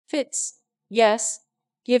Fits. Yes,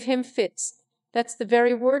 give him fits. That's the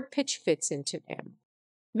very word pitch fits into him.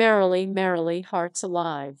 Merrily, merrily, hearts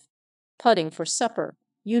alive. Pudding for supper,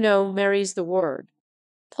 you know, merry's the word.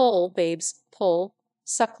 Pull, babes, pull,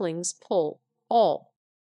 sucklings, pull, all.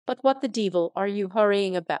 But what the devil are you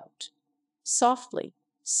hurrying about? Softly,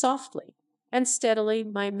 softly, and steadily,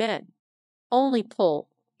 my men. Only pull,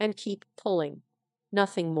 and keep pulling.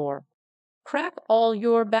 Nothing more. Crack all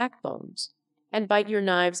your backbones, and bite your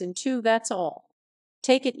knives in two, that's all.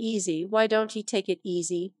 Take it easy, why don't ye take it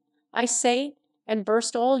easy, I say, and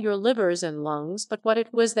burst all your livers and lungs? But what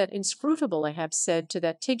it was that inscrutable I have said to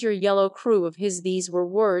that tigger yellow crew of his, these were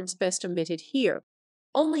words best omitted here.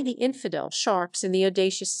 Only the infidel sharks in the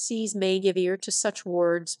audacious seas may give ear to such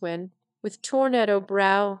words when, with tornado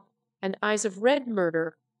brow, and eyes of red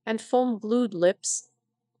murder, and foam-glued lips,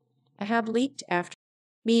 I have leaped after.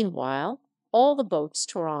 Meanwhile, all the boats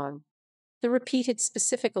tore on. The repeated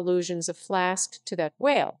specific allusions of Flask to that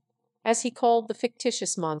whale, as he called the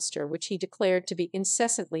fictitious monster which he declared to be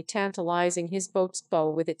incessantly tantalizing his boat's bow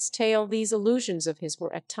with its tail, these allusions of his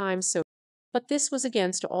were at times so, but this was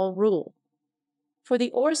against all rule. For the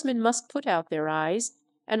oarsmen must put out their eyes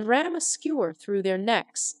and ram a skewer through their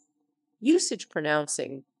necks, usage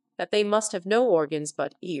pronouncing that they must have no organs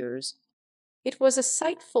but ears. It was a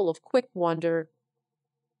sight full of quick wonder.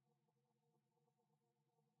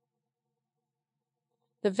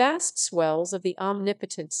 The vast swells of the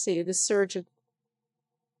omnipotent sea, the surge of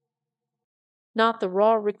not the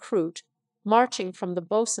raw recruit marching from the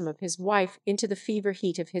bosom of his wife into the fever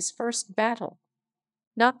heat of his first battle,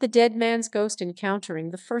 not the dead man's ghost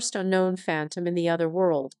encountering the first unknown phantom in the other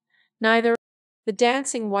world, neither. The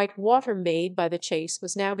dancing white water made by the chase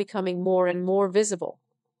was now becoming more and more visible,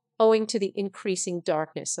 owing to the increasing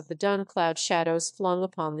darkness of the dun cloud shadows flung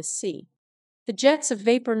upon the sea. The jets of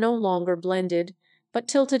vapor no longer blended, but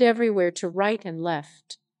tilted everywhere to right and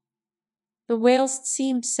left. The whales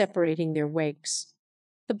seemed separating their wakes.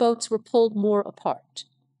 The boats were pulled more apart,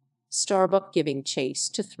 Starbuck giving chase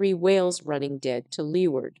to 3 whales running dead to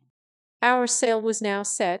leeward. Our sail was now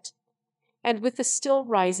set, and with the still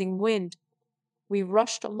rising wind, we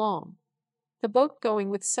rushed along, the boat going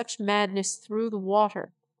with such madness through the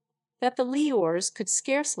water that the lee oars could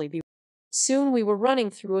scarcely be. Soon we were running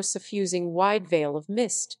through a suffusing wide veil of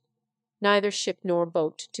mist, neither ship nor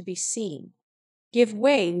boat to be seen. "Give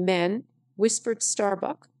way, men," whispered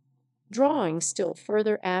Starbuck, drawing still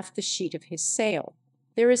further aft the sheet of his sail.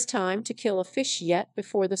 "There is time to kill a fish yet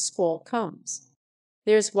before the squall comes.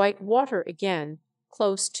 There's white water again,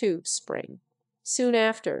 close to spring." Soon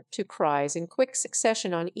after, 2 cries in quick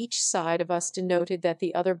succession on each side of us denoted that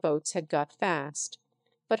the other boats had got fast.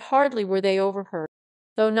 But hardly were they overheard,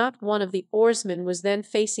 though not one of the oarsmen was then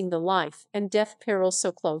facing the life and death peril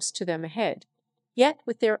so close to them ahead, yet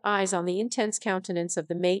with their eyes on the intense countenance of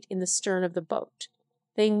the mate in the stern of the boat,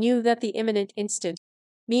 they knew that the imminent instant.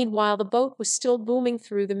 Meanwhile the boat was still booming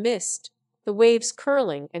through the mist, the waves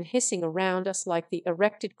curling and hissing around us like the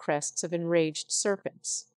erected crests of enraged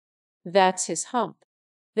serpents. "That's his hump.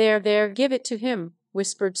 There, there, give it to him,"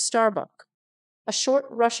 whispered Starbuck. A short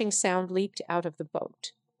rushing sound leaped out of the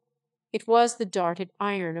boat. It was the darted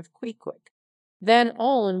iron of Queequeg. Then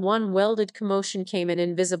all in one welded commotion came an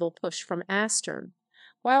invisible push from astern,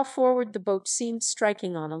 while forward the boat seemed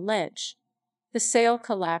striking on a ledge. The sail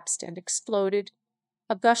collapsed and exploded,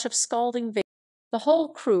 a gush of scalding vapor. The whole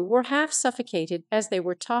crew were half suffocated as they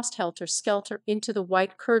were tossed helter-skelter into the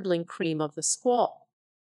white curdling cream of the squall.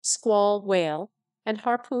 Squall, whale, and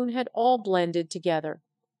harpoon had all blended together,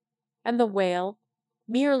 and the whale,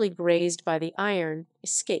 merely grazed by the iron,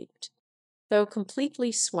 escaped. Though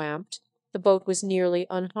completely swamped, the boat was nearly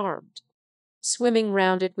unharmed. Swimming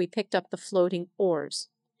round it, we picked up the floating oars,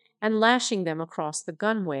 and lashing them across the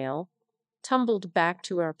gunwale, tumbled back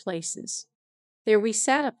to our places. There we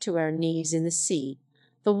sat up to our knees in the sea,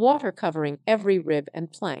 the water covering every rib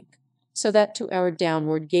and plank, so that to our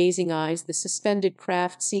downward gazing eyes the suspended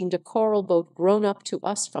craft seemed a coral boat grown up to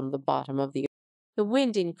us from the bottom of the earth. The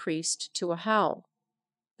wind increased to a howl.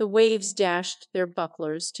 The waves dashed their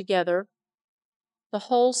bucklers together. The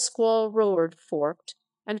whole squall roared, forked,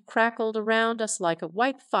 and crackled around us like a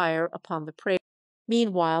white fire upon the prairie.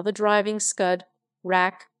 Meanwhile the driving scud,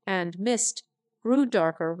 rack, and mist grew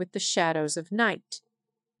darker with the shadows of night.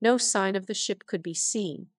 No sign of the ship could be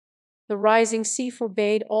seen. The rising sea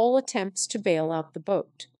forbade all attempts to bail out the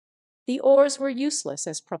boat. The oars were useless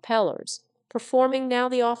as propellers, performing now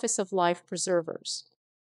the office of life preservers.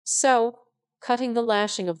 So, cutting the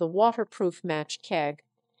lashing of the waterproof match keg,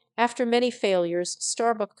 after many failures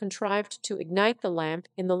Starbuck contrived to ignite the lamp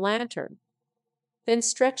in the lantern. Then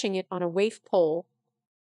stretching it on a waif pole,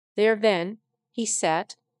 There then he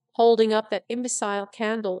sat, holding up that imbecile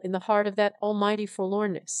candle in the heart of that almighty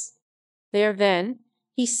forlornness. There then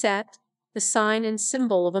he sat, the sign and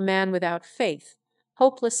symbol of a man without faith,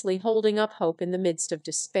 hopelessly holding up hope in the midst of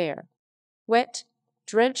despair. Wet,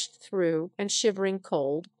 drenched through, and shivering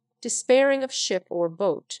cold, despairing of ship or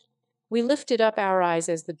boat, we lifted up our eyes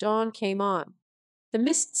as the dawn came on. The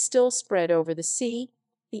mist still spread over the sea,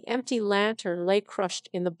 the empty lantern lay crushed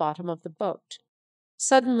in the bottom of the boat.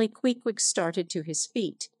 Suddenly Queequeg started to his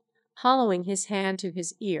feet, hollowing his hand to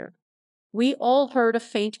his ear. We all heard a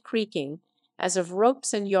faint creaking, as of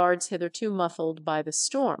ropes and yards hitherto muffled by the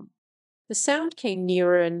storm. The sound came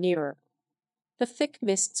nearer and nearer. The thick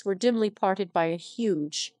mists were dimly parted by a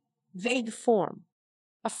huge, vague form.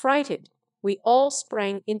 Affrighted, we all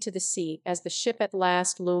sprang into the sea as the ship at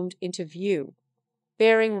last loomed into view,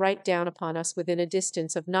 bearing right down upon us within a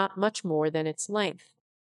distance of not much more than its length.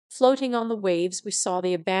 Floating on the waves we saw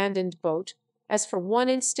the abandoned boat, as for one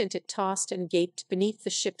instant it tossed and gaped beneath the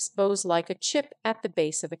ship's bows like a chip at the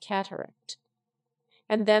base of a cataract.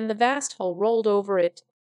 And then the vast hull rolled over it.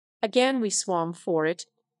 Again we swam for it,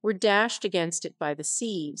 were dashed against it by the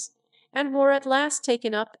seas, and were at last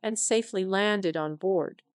taken up and safely landed on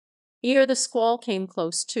board. Ere the squall came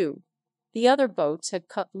close to, the other boats had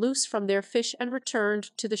cut loose from their fish and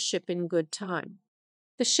returned to the ship in good time.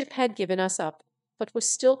 The ship had given us up, but was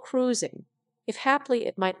still cruising, if haply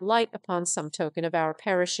it might light upon some token of our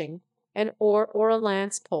perishing, an oar or a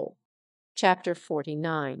lance pole. Chapter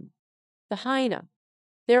 49. The Hyena.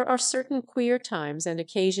 There are certain queer times and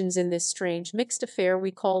occasions in this strange mixed affair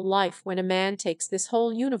we call life when a man takes this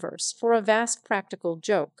whole universe for a vast practical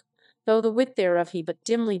joke, though the wit thereof he but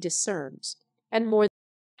dimly discerns, and more.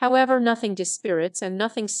 However, nothing dispirits and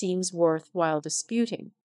nothing seems worth while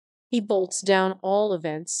disputing. He bolts down all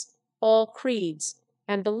events, all creeds,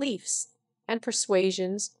 and beliefs, and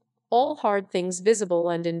persuasions, all hard things visible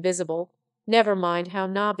and invisible, never mind how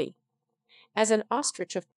knobby, as an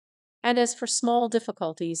ostrich of. And as for small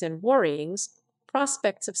difficulties and worryings,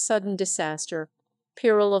 prospects of sudden disaster,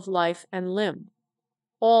 peril of life and limb,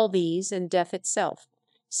 all these and death itself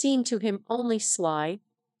seem to him only sly.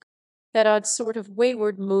 That odd sort of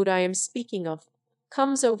wayward mood I am speaking of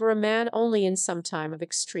comes over a man only in some time of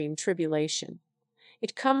extreme tribulation.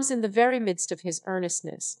 It comes in the very midst of his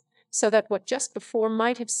earnestness, so that what just before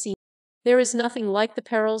might have seemed. There is nothing like the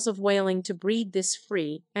perils of whaling to breed this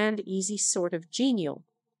free and easy sort of genial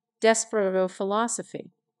desperado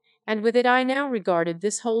philosophy, and with it I now regarded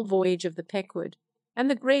this whole voyage of the Pequod and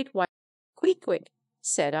the great white. Queequeg,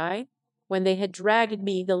 said I, when they had dragged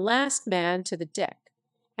me the last man to the deck,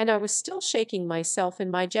 and I was still shaking myself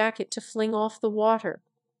in my jacket to fling off the water.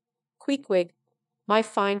 Queequeg, my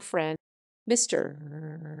fine friend, Mr.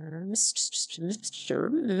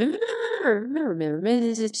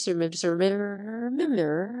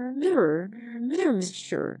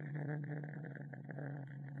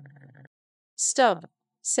 Stubb,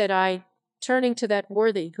 said I, turning to that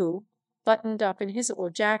worthy who, buttoned up in his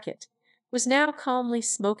old jacket, was now calmly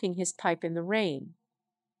smoking his pipe in the rain.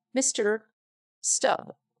 Mr.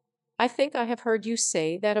 Stubb, I think I have heard you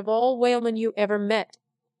say that of all whalemen you ever met,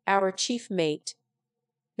 our chief mate,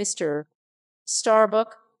 Mr.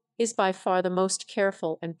 Starbuck, is by far the most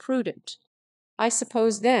careful and prudent. I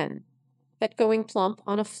suppose, then, that going plump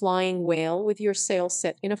on a flying whale with your sail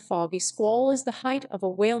set in a foggy squall is the height of a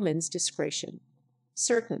whaleman's discretion.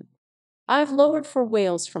 Certain. I've lowered for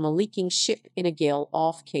whales from a leaking ship in a gale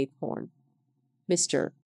off Cape Horn.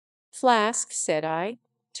 Mr. Flask, said I,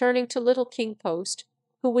 turning to little King Post,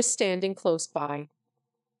 who was standing close by.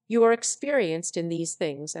 You are experienced in these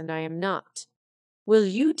things, and I am not. Will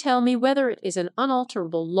you tell me whether it is an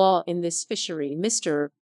unalterable law in this fishery, Mr.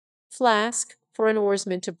 Flask, for an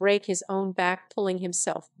oarsman to break his own back pulling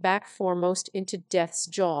himself back foremost into death's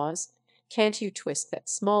jaws? Can't you twist that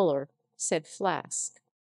smaller? Said Flask.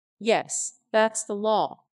 Yes, that's the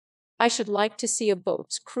law. I should like to see a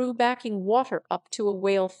boat's crew backing water up to a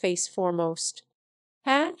whale face foremost.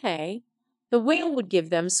 Hey, the whale would give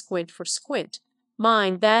them squint for squint.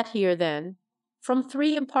 Mind that here then. From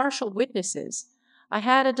 3 impartial witnesses, I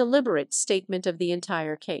had a deliberate statement of the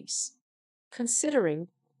entire case. Considering,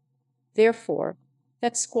 therefore,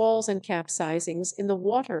 that squalls and capsizings in the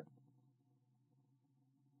water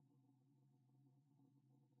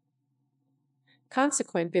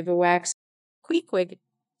consequent bivouacs. Queequeg,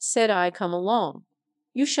 said I, come along.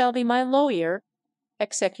 You shall be my lawyer,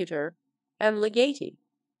 executor, and legatee.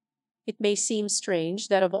 It may seem strange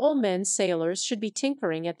that of all men sailors should be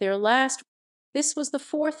tinkering at their last. This was the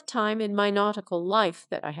 4th time in my nautical life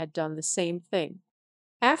that I had done the same thing.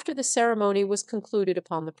 After the ceremony was concluded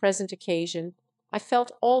upon the present occasion, I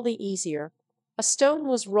felt all the easier. A stone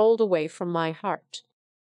was rolled away from my heart.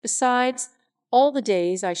 Besides, all the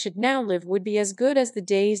days I should now live would be as good as the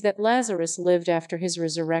days that Lazarus lived after his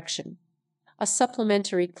resurrection. A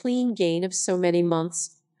supplementary clean gain of so many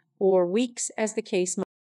months, or weeks as the case might be.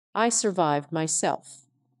 I survived myself.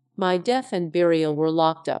 My death and burial were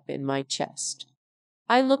locked up in my chest.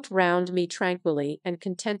 I looked round me tranquilly and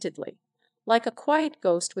contentedly, like a quiet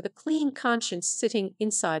ghost with a clean conscience sitting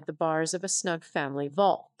inside the bars of a snug family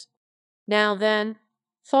vault. Now then,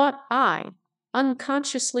 thought I,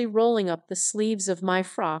 unconsciously rolling up the sleeves of my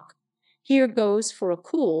frock, here goes for a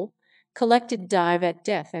cool, collected dive at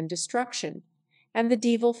death and destruction, and the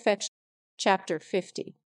devil fetched. Chapter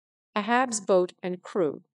 50. Ahab's boat and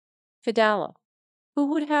crew. Fidala. Who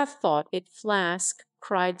would have thought it, Flask?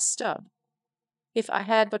 Cried Stubb. If I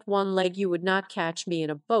had but one leg you would not catch me in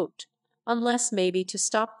a boat, unless maybe to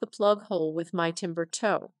stop the plug hole with my timber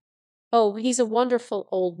toe. Oh, he's a wonderful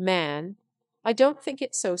old man. I don't think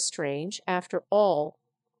it so strange, after all,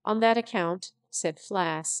 on that account, said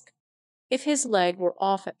Flask. If his leg were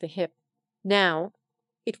off at the hip, now,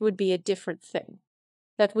 it would be a different thing.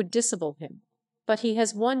 That would disable him. But he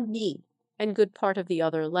has one knee, and good part of the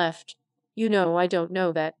other left. You know I don't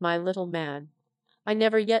know that, my little man. I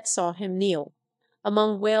never yet saw him kneel.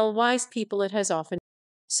 Among whale-wise people it has often.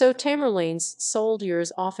 So Tamerlane's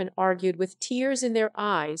soldiers often argued with tears in their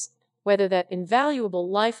eyes whether that invaluable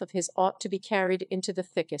life of his ought to be carried into the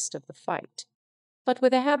thickest of the fight. But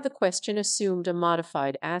with Ahab the question assumed a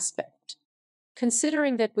modified aspect.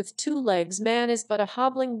 Considering that with 2 legs man is but a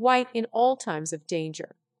hobbling wight in all times of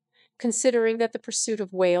danger, considering that the pursuit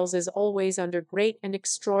of whales is always under great and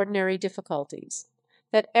extraordinary difficulties,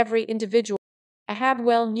 that every individual. Ahab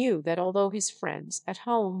well knew that although his friends at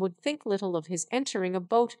home would think little of his entering a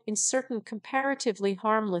boat in certain comparatively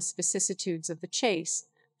harmless vicissitudes of the chase,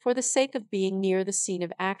 for the sake of being near the scene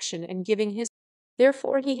of action and giving his.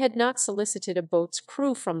 Therefore he had not solicited a boat's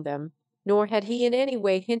crew from them, nor had he in any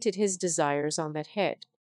way hinted his desires on that head.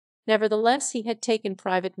 Nevertheless he had taken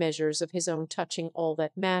private measures of his own touching all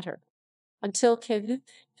that matter, until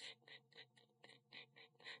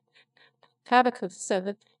Habakkuk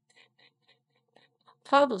 7.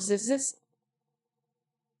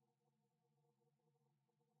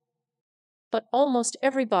 But almost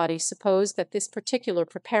everybody supposed that this particular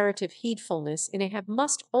preparative heedfulness in Ahab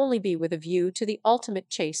must only be with a view to the ultimate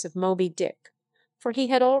chase of Moby Dick, for he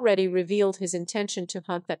had already revealed his intention to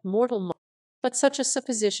hunt that mortal monster. But such a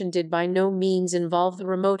supposition did by no means involve the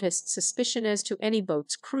remotest suspicion as to any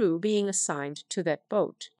boat's crew being assigned to that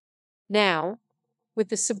boat. Now, with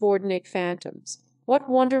the subordinate phantoms, what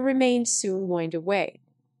wonder remained soon waned away,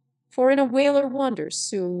 for in a whaler wonders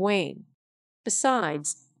soon wane.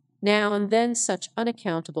 Besides, now and then such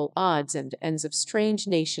unaccountable odds and ends of strange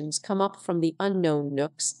nations come up from the unknown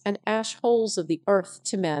nooks and ash-holes of the earth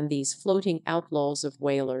to man these floating outlaws of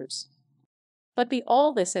whalers. But be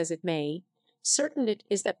all this as it may, certain it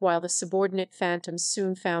is that while the subordinate phantoms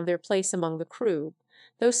soon found their place among the crew,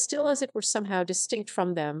 though still as it were somehow distinct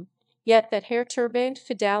from them, yet that hair-turbaned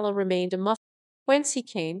Fidala remained a muff. Whence he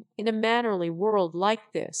came in a mannerly world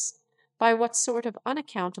like this, by what sort of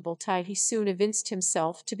unaccountable tie he soon evinced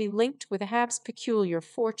himself to be linked with Ahab's peculiar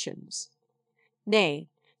fortunes. Nay,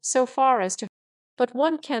 so far as to. But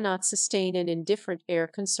one cannot sustain an indifferent air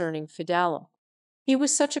concerning Fidala. He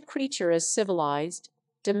was such a creature as civilized,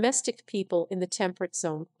 domestic people in the temperate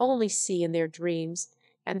zone only see in their dreams,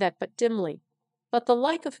 and that but dimly, but the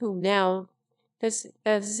like of whom now.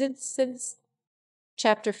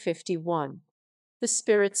 Chapter 51. The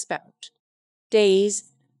Spirit Spout.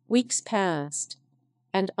 Days, weeks passed,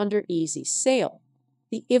 and under easy sail,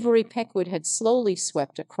 the Ivory Pequod had slowly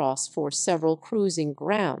swept across for several cruising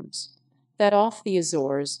grounds, that off the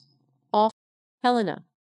Azores, off Helena.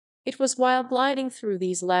 It was while gliding through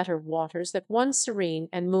these latter waters that one serene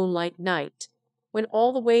and moonlight night, when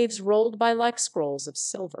all the waves rolled by like scrolls of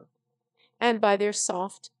silver, and by their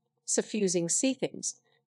soft, suffusing seethings,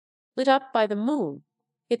 lit up by the moon,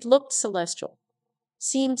 it looked celestial,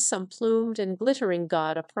 seemed some plumed and glittering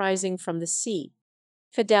god uprising from the sea.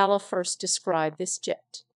 Fidala first described this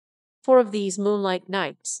jet. For of these moonlight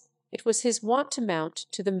nights it was his wont to mount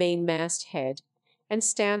to the mainmast head and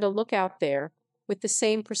stand a lookout there with the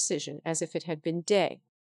same precision as if it had been day.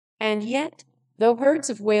 And yet, though herds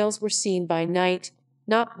of whales were seen by night,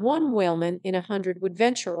 not one whaleman in 100 would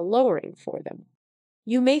venture a lowering for them.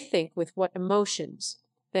 You may think with what emotions,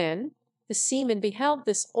 then, the seaman beheld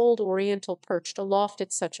this old Oriental perched aloft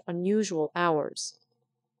at such unusual hours.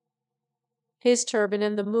 His turban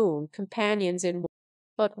and the moon, companions in.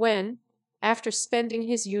 But when, after spending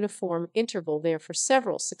his uniform interval there for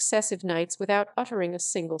several successive nights without uttering a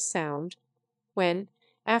single sound, when,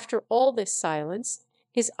 after all this silence,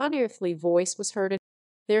 his unearthly voice was heard, and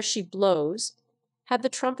 "There she blows." Had the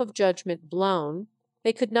trump of judgment blown,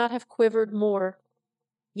 they could not have quivered more,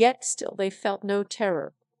 yet still they felt no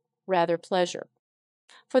terror, rather pleasure.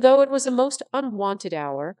 For though it was a most unwonted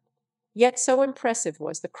hour, yet so impressive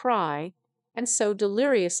was the cry, and so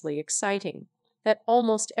deliriously exciting, that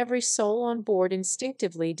almost every soul on board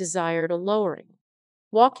instinctively desired a lowering.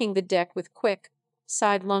 Walking the deck with quick,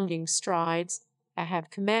 side-lunging strides, Ahab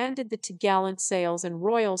commanded the t'gallant sails and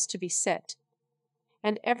royals to be set,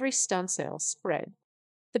 and every stunsail spread.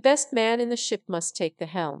 The best man in the ship must take the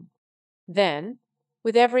helm. Then,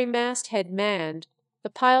 with every masthead manned, the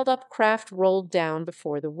piled-up craft rolled down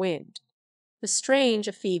before the wind. The strange,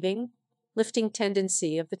 upheaving, lifting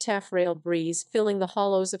tendency of the taffrail breeze filling the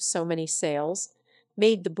hollows of so many sails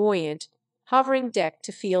made the buoyant, hovering deck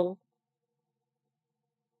to feel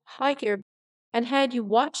higher, and had you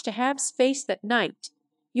watched Ahab's face that night,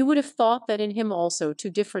 you would have thought that in him also two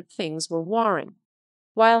different things were warring.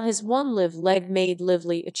 While his one live leg made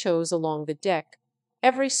lively echos along the deck,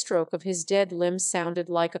 every stroke of his dead limb sounded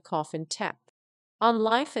like a coffin tap. On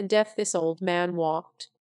life and death this old man walked.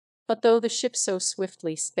 But though the ship so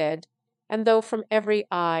swiftly sped, and though from every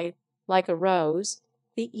eye, like a rose,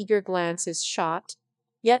 the eager glances shot,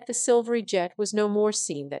 yet the silvery jet was no more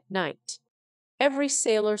seen that night. Every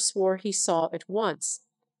sailor swore he saw it once,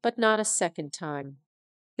 but not a second time.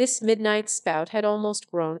 This midnight spout had almost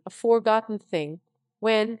grown a forgotten thing,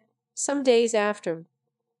 when, some days after,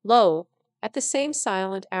 lo, at the same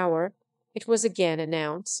silent hour, it was again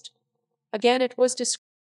announced. Again it was described,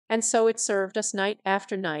 and so it served us night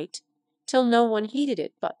after night, till no one heeded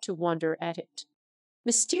it but to wonder at it.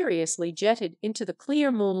 Mysteriously jetted into the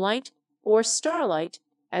clear moonlight, or starlight,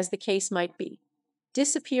 as the case might be,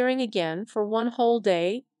 disappearing again for one whole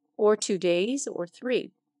day, or 2 days, or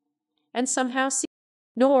 3, and somehow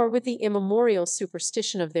nor with the immemorial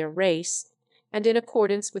superstition of their race, and in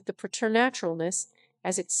accordance with the preternaturalness,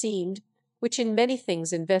 as it seemed, which in many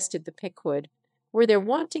things invested the Pickwood, were there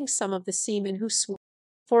wanting some of the seamen who swore.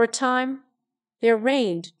 For a time there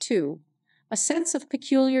reigned, too, a sense of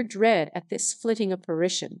peculiar dread at this flitting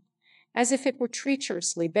apparition, as if it were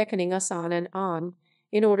treacherously beckoning us on and on,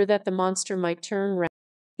 in order that the monster might turn round.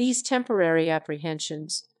 These temporary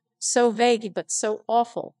apprehensions, so vague but so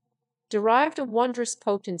awful, derived a wondrous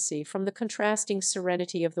potency from the contrasting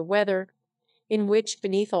serenity of the weather, in which,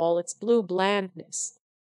 beneath all its blue blandness.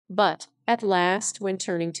 But at last, when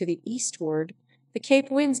turning to the eastward, the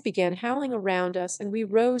Cape winds began howling around us, and we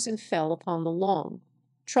rose and fell upon the long,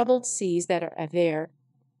 troubled seas that are there,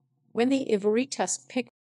 when the Ivoritas picked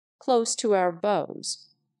close to our bows.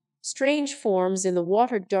 Strange forms in the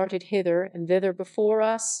water darted hither and thither before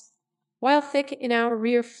us, while thick in our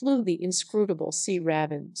rear flew the inscrutable sea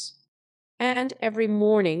ravens. And every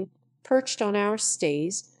morning, perched on our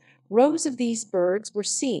stays, rows of these birds were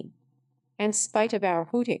seen, and, spite of our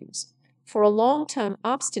hootings, for a long time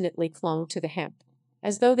obstinately clung to the hemp,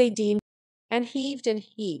 as though they deemed, and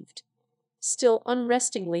heaved, still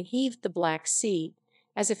unrestingly heaved the black sea,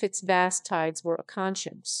 as if its vast tides were a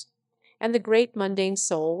conscience, and the great mundane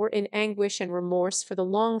soul were in anguish and remorse for the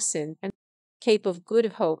long sin. And Cape of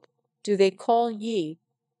Good Hope do they call ye,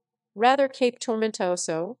 rather Cape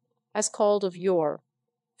Tormentoso, as called of yore,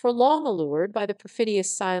 for long allured by the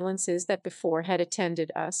perfidious silences that before had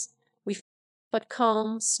attended us, we but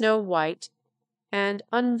calm, snow-white, and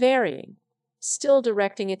unvarying, still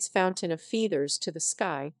directing its fountain of feathers to the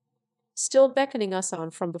sky, still beckoning us on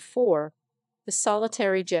from before, the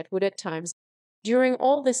solitary jet would at times. During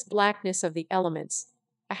all this blackness of the elements,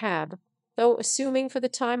 Ahab, though assuming for the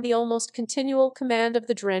time the almost continual command of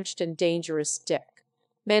the drenched and dangerous deck,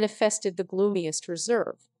 manifested the gloomiest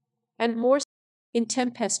reserve, and more in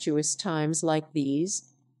tempestuous times like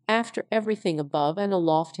these. After everything above and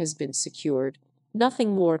aloft has been secured,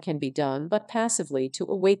 nothing more can be done but passively to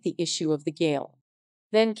await the issue of the gale.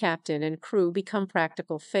 Then captain and crew become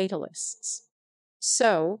practical fatalists.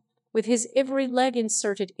 So, with his ivory leg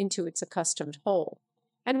inserted into its accustomed hole,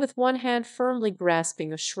 and with one hand firmly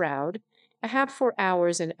grasping a shroud, Ahab for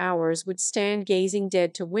hours and hours would stand gazing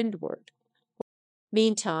dead to windward.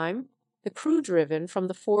 Meantime, the crew, driven from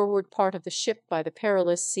the forward part of the ship by the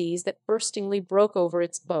perilous seas that burstingly broke over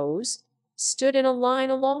its bows, stood in a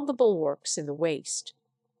line along the bulwarks in the waist.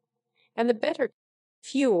 And the better,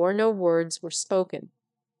 few or no words were spoken,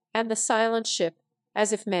 and the silent ship,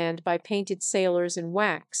 as if manned by painted sailors in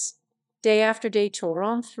wax, day after day tore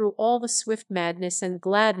on through all the swift madness and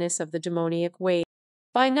gladness of the demoniac wave.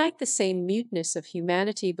 By night the same muteness of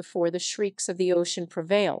humanity before the shrieks of the ocean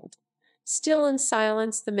prevailed. Still in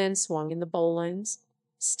silence the men swung in the bowlines.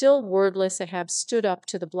 Still wordless Ahab stood up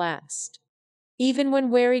to the blast. Even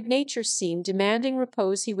when wearied nature seemed demanding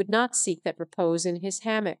repose, he would not seek that repose in his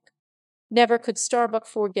hammock. Never could Starbuck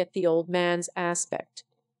forget the old man's aspect,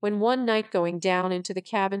 when one night going down into the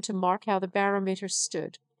cabin to mark how the barometer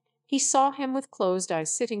stood, he saw him with closed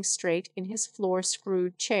eyes sitting straight in his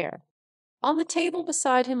floor-screwed chair. On the table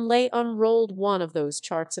beside him lay unrolled one of those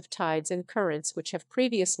charts of tides and currents which have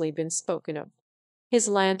previously been spoken of. His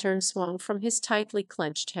lantern swung from his tightly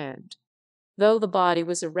clenched hand. Though the body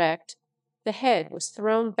was erect, the head was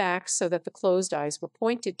thrown back so that the closed eyes were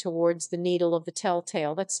pointed towards the needle of the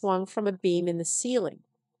telltale that swung from a beam in the ceiling.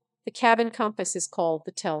 The cabin compass is called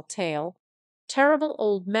the telltale. Terrible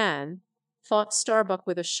old man, thought Starbuck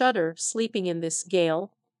with a shudder, sleeping in this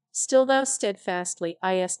gale, still thou steadfastly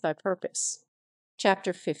eyest thy purpose.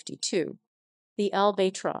 Chapter 52. The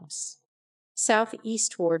Albatross.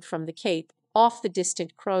 Southeastward from the Cape, off the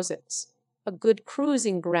distant Crozets, a good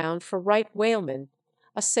cruising ground for right whalemen,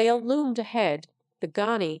 a sail loomed ahead, the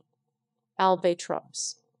Ghani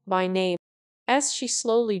Albatross by name. As she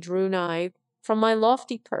slowly drew nigh, from my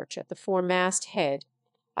lofty perch at the foremast head,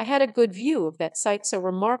 I had a good view of that sight so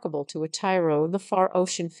remarkable to a tyro, the far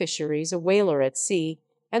ocean fisheries, a whaler at sea,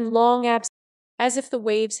 and long absent. As if the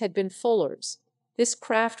waves had been fullers, this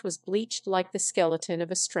craft was bleached like the skeleton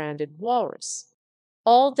of a stranded walrus.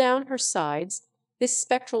 All down her sides this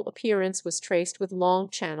spectral appearance was traced with long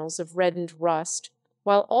channels of reddened rust,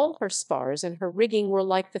 while all her spars and her rigging were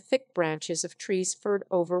like the thick branches of trees furred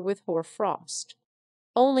over with hoar frost.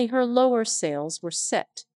 Only her lower sails were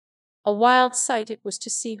set. A wild sight it was to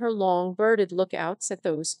see her long birded lookouts at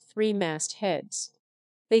those three-mast heads.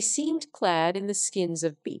 They seemed clad in the skins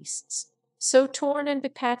of beasts, so torn and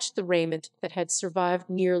bepatched the raiment that had survived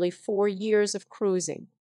nearly 4 years of cruising.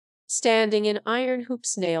 Standing in iron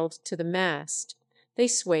hoops nailed to the mast, they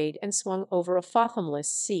swayed and swung over a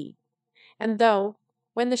fathomless sea. And though,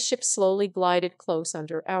 when the ship slowly glided close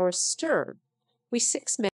under our stern, we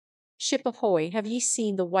 6 men, "Ship ahoy, have ye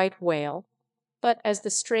seen the white whale?" But as the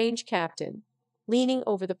strange captain, leaning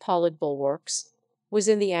over the pollard bulwarks, was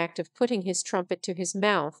in the act of putting his trumpet to his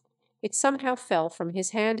mouth, it somehow fell from his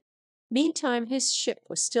hand. Meantime his ship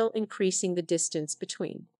was still increasing the distance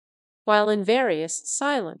between, while in various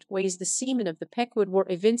silent ways the seamen of the Pequod were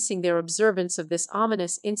evincing their observance of this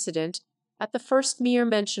ominous incident. At the first mere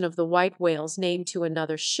mention of the white whale's name to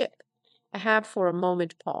another ship, Ahab for a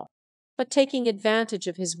moment paused, but taking advantage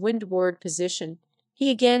of his windward position, he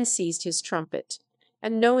again seized his trumpet,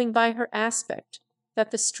 and knowing by her aspect that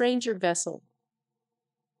the stranger vessel,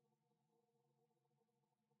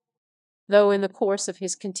 though in the course of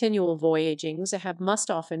his continual voyagings Ahab must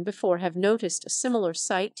often before have noticed a similar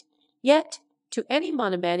sight, yet to any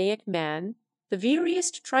monomaniac man the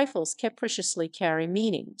veriest trifles capriciously carry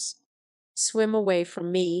meanings. "Swim away from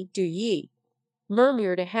me, do ye,"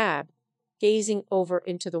 murmured Ahab, gazing over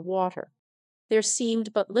into the water. There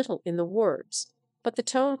seemed but little in the words, but the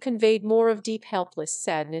tone conveyed more of deep helpless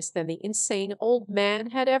sadness than the insane old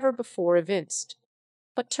man had ever before evinced.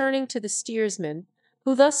 But turning to the steersman,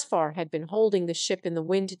 who thus far had been holding the ship in the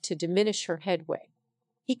wind to diminish her headway,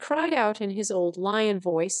 he cried out in his old lion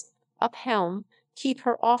voice, "Up helm, keep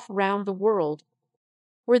her off round the world."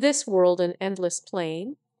 Were this world an endless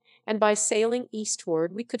plain? And by sailing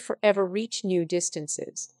eastward we could forever reach new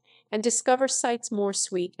distances, and discover sights more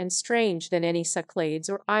sweet and strange than any Cyclades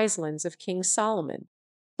or Islands of King Solomon.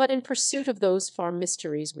 But in pursuit of those far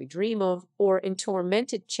mysteries we dream of, or in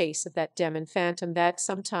tormented chase of that demon phantom that,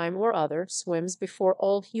 some time or other, swims before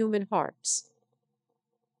all human hearts,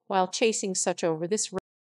 while chasing such over this road.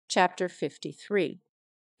 Chapter 53.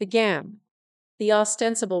 The Gam. The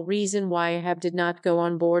ostensible reason why Ahab did not go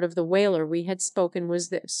on board of the whaler we had spoken was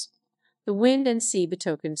this: the wind and sea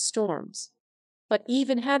betokened storms. But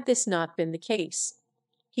even had this not been the case,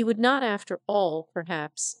 he would not after all,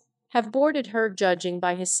 perhaps, have boarded her, judging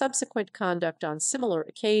by his subsequent conduct on similar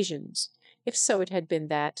occasions, if so it had been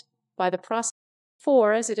that, by the process.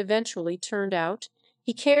 For, as it eventually turned out,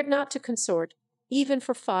 he cared not to consort, even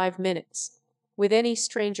for 5 minutes, with any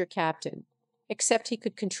stranger captain, except he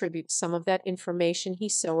could contribute some of that information he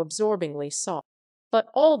so absorbingly sought. But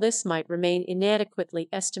all this might remain inadequately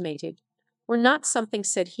estimated, were not something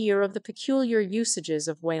said here of the peculiar usages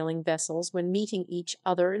of whaling vessels when meeting each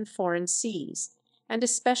other in foreign seas, and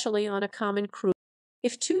especially on a common cruise.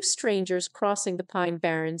 If 2 strangers crossing the Pine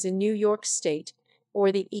Barrens in New York State,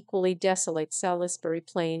 or the equally desolate Salisbury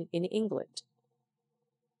Plain in England,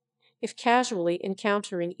 if casually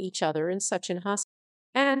encountering each other in such inhospitable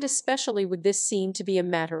And especially would this seem to be a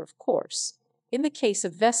matter of course in the case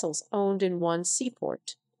of vessels owned in one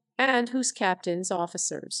seaport, and whose captains,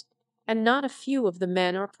 officers, and not a few of the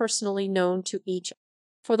men are personally known to each.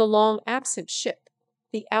 For the long absent ship,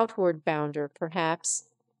 the outward bounder, perhaps,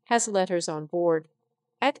 has letters on board.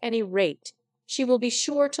 At any rate, she will be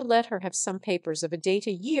sure to let her have some papers of a date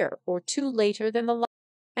a year or two later than the last,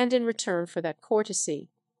 and in return for that courtesy,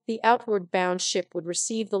 the outward bound ship would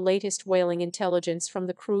receive the latest whaling intelligence from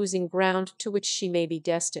the cruising ground to which she may be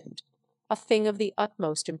destined, a thing of the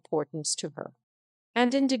utmost importance to her.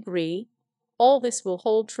 And in degree, all this will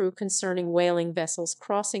hold true concerning whaling vessels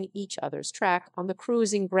crossing each other's track on the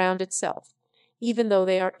cruising ground itself, even though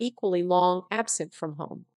they are equally long absent from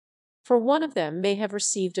home. For one of them may have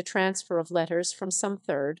received a transfer of letters from some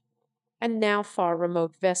third, and now far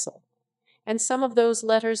remote vessel, and some of those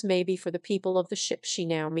letters may be for the people of the ship she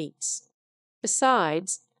now meets.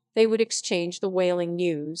 Besides, they would exchange the whaling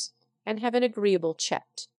news, and have an agreeable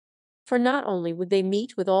chat. For not only would they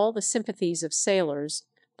meet with all the sympathies of sailors,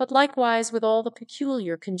 but likewise with all the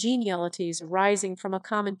peculiar congenialities arising from a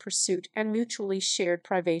common pursuit and mutually shared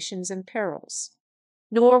privations and perils.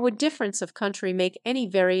 Nor would difference of country make any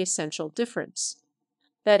very essential difference.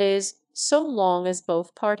 That is, so long as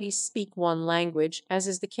both parties speak one language, as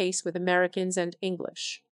is the case with Americans and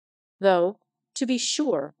English. Though, to be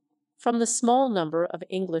sure, from the small number of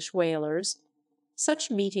English whalers,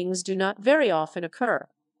 such meetings do not very often occur,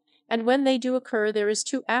 and when they do occur there is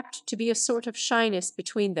too apt to be a sort of shyness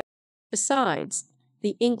between them. Besides,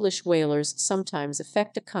 the English whalers sometimes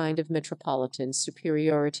affect a kind of metropolitan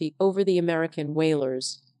superiority over the American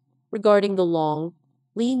whalers, regarding the long,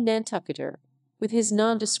 lean Nantucketer, with his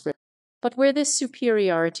nondescript. But where this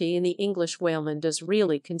superiority in the English whaleman does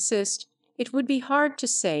really consist, it would be hard to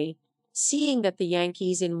say, seeing that the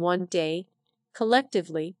Yankees in one day,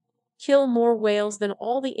 collectively, kill more whales than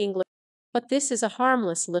all the English. But this is a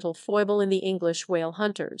harmless little foible in the English whale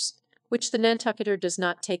hunters, which the Nantucketer does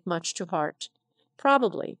not take much to heart,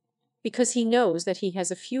 probably because he knows that he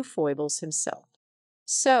has a few foibles himself.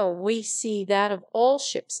 So we see that of all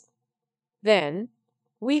ships, then,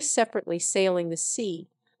 we separately sailing the sea,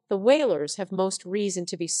 the whalers have most reason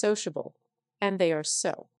to be sociable, and they are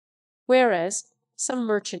so. Whereas some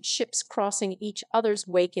merchant ships crossing each other's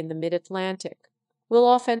wake in the mid-Atlantic will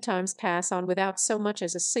oftentimes pass on without so much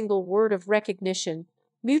as a single word of recognition,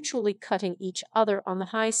 mutually cutting each other on the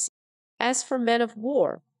high sea. As for men of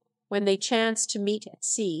war, when they chance to meet at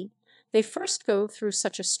sea, they first go through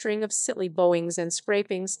such a string of silly bowings and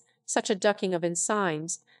scrapings, such a ducking of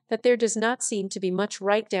ensigns, that there does not seem to be much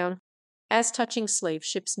right down. As touching slave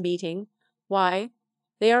ships meeting, why,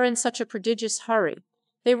 they are in such a prodigious hurry,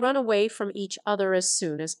 they run away from each other as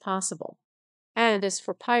soon as possible. And as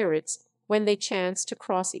for pirates, when they chance to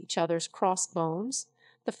cross each other's crossbones,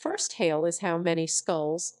 the first hail is how many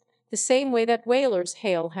skulls, the same way that whalers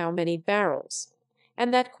hail how many barrels.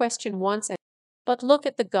 And that question once and but look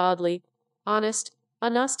at the godly, honest,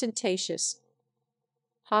 unostentatious,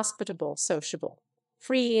 hospitable, sociable,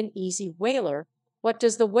 free and easy whaler. What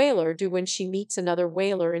does the whaler do when she meets another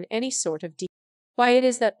whaler in any sort of Why, it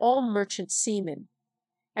is that all merchant seamen,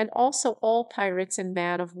 and also all pirates and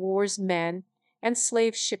man-of-war's men and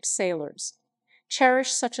slave ship sailors,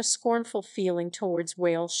 cherish such a scornful feeling towards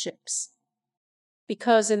whale ships.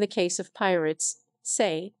 Because in the case of pirates,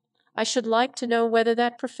 say, I should like to know whether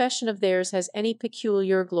that profession of theirs has any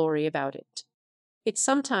peculiar glory about it. It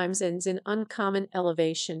sometimes ends in uncommon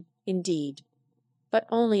elevation, indeed, but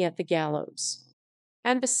only at the gallows.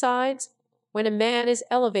 And besides, when a man is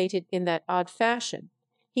elevated in that odd fashion,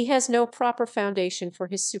 he has no proper foundation for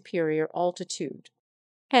his superior altitude.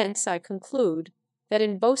 Hence I conclude that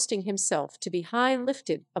in boasting himself to be high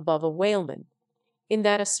lifted above a whaleman, in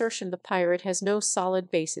that assertion the pirate has no solid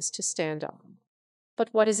basis to stand on. But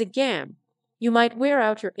what is a gam? You might wear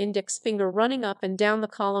out your index finger running up and down the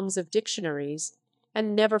columns of dictionaries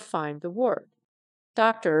and never find the word.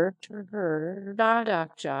 Doctor,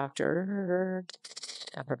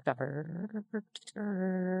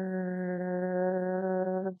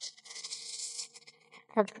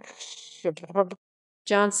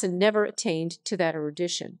 Johnson never attained to that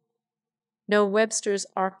erudition. No, Webster's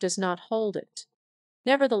Ark does not hold it.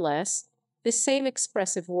 Nevertheless, this same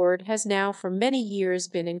expressive word has now for many years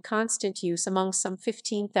been in constant use among some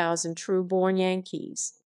 15,000 true-born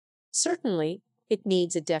Yankees. Certainly, it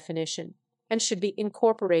needs a definition, and should be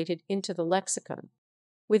incorporated into the lexicon.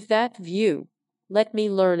 With that view, let me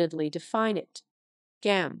learnedly define it.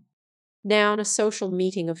 Gam. Noun, a social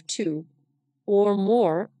meeting of two or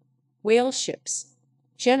more whale ships,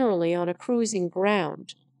 generally on a cruising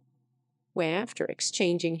ground, after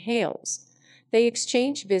exchanging hails, They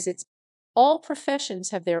exchange visits. All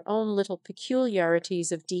professions have their own little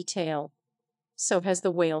peculiarities of detail. So has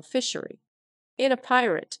the whale fishery. In a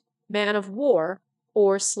pirate, man of war,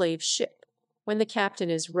 or slave ship, when the captain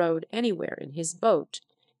is rowed anywhere in his boat,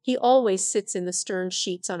 he always sits in the stern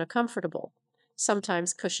sheets on a comfortable,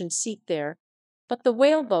 sometimes cushioned seat there, but the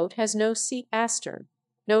whale boat has no seat astern,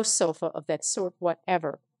 no sofa of that sort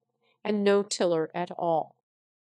whatever, and no tiller at all.